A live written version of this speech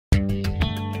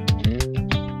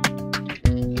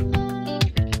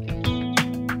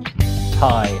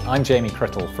Hi, I'm Jamie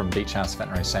Crittall from Beach House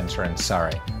Veterinary Centre in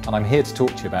Surrey, and I'm here to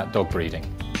talk to you about dog breeding.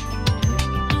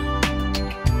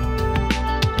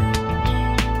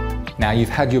 Now, you've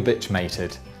had your bitch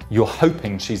mated. You're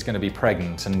hoping she's going to be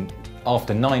pregnant, and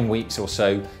after 9 weeks or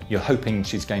so, you're hoping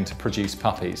she's going to produce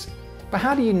puppies. But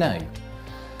how do you know?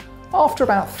 After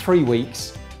about 3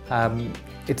 weeks,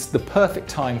 it's the perfect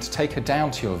time to take her down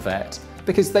to your vet,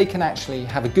 because they can actually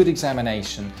have a good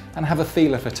examination and have a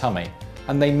feel of her tummy,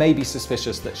 and they may be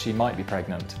suspicious that she might be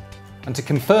pregnant. And to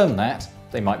confirm that,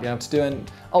 they might be able to do an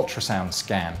ultrasound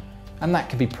scan, and that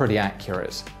can be pretty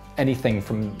accurate, anything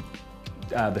from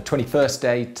the 21st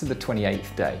day to the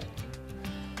 28th day.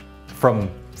 From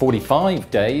 45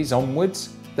 days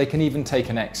onwards, they can even take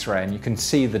an X-ray and you can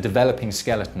see the developing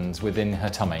skeletons within her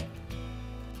tummy.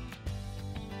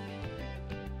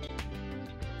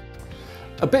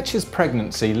 A bitch's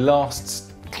pregnancy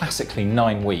lasts classically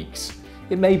 9 weeks.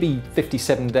 It may be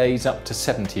 57 days up to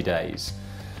 70 days.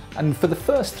 And for the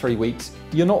first 3 weeks,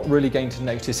 you're not really going to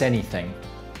notice anything.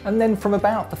 And then from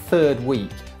about the 3rd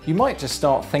week, you might just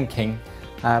start thinking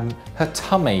her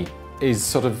tummy is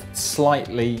sort of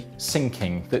slightly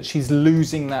sinking, that she's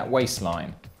losing that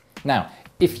waistline. Now,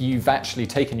 if you've actually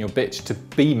taken your bitch to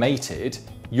be mated,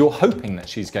 you're hoping that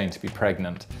she's going to be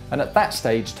pregnant. And at that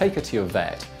stage, take her to your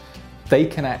vet. They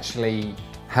can actually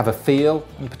have a feel,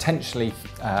 and potentially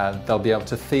they'll be able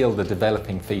to feel the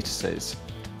developing fetuses.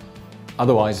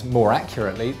 Otherwise, more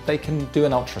accurately, they can do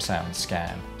an ultrasound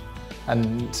scan.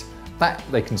 And that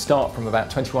they can start from about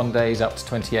 21 days up to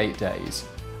 28 days.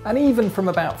 And even from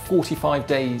about 45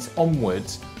 days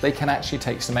onwards, they can actually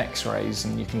take some X-rays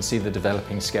and you can see the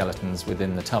developing skeletons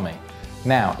within the tummy.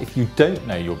 Now, if you don't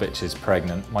know your bitch is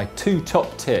pregnant, my 2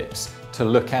 top tips to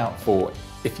look out for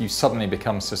if you suddenly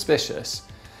become suspicious: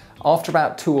 after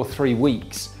about 2 or 3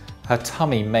 weeks, her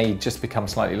tummy may just become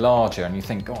slightly larger and you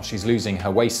think, oh, she's losing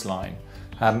her waistline.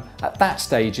 At that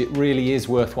stage, it really is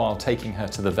worthwhile taking her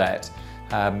to the vet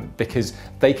because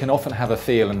they can often have a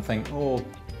feel and think, oh,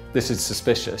 this is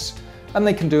suspicious. And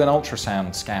they can do an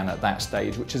ultrasound scan at that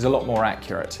stage, which is a lot more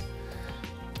accurate.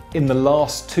 In the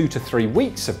last 2 to 3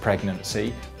 weeks of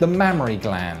pregnancy, the mammary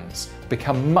glands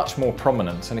become much more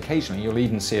prominent and occasionally you'll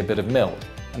even see a bit of milk.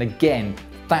 And again,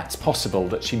 that's possible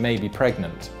that she may be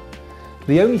pregnant.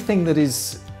 The only thing that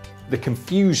is the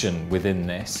confusion within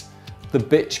this, the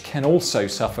bitch can also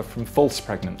suffer from false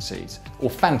pregnancies or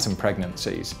phantom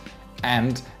pregnancies,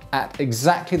 and at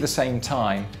exactly the same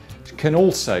time can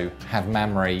also have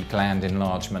mammary gland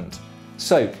enlargement.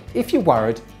 So if you're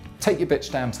worried, take your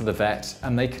bitch down to the vet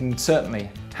and they can certainly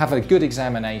have a good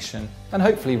examination and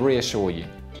hopefully reassure you.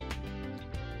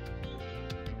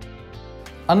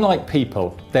 Unlike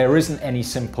people, there isn't any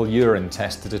simple urine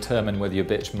test to determine whether your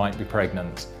bitch might be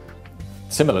pregnant.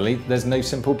 Similarly, there's no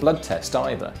simple blood test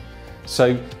either.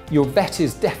 So your vet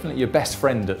is definitely your best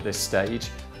friend at this stage.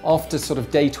 After sort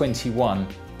of day 21,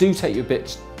 do take your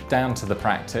bitch down to the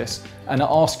practice and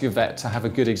ask your vet to have a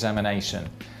good examination.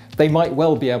 They might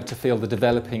well be able to feel the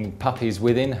developing puppies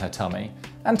within her tummy,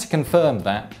 and to confirm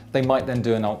that, they might then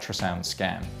do an ultrasound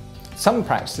scan. Some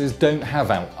practices don't have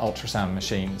ultrasound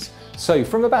machines, so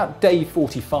from about day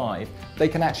 45, they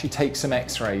can actually take some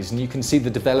X-rays and you can see the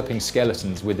developing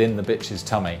skeletons within the bitch's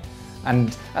tummy.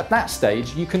 And at that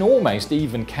stage, you can almost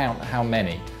even count how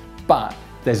many, but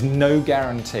there's no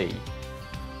guarantee.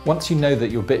 Once you know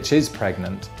that your bitch is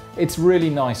pregnant, it's really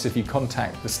nice if you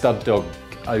contact the stud dog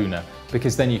owner,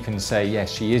 because then you can say,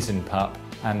 yes, she is in pup,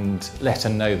 and let her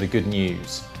know the good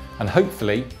news. And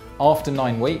hopefully, after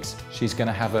 9 weeks, she's going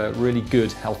to have a really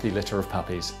good, healthy litter of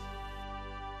puppies.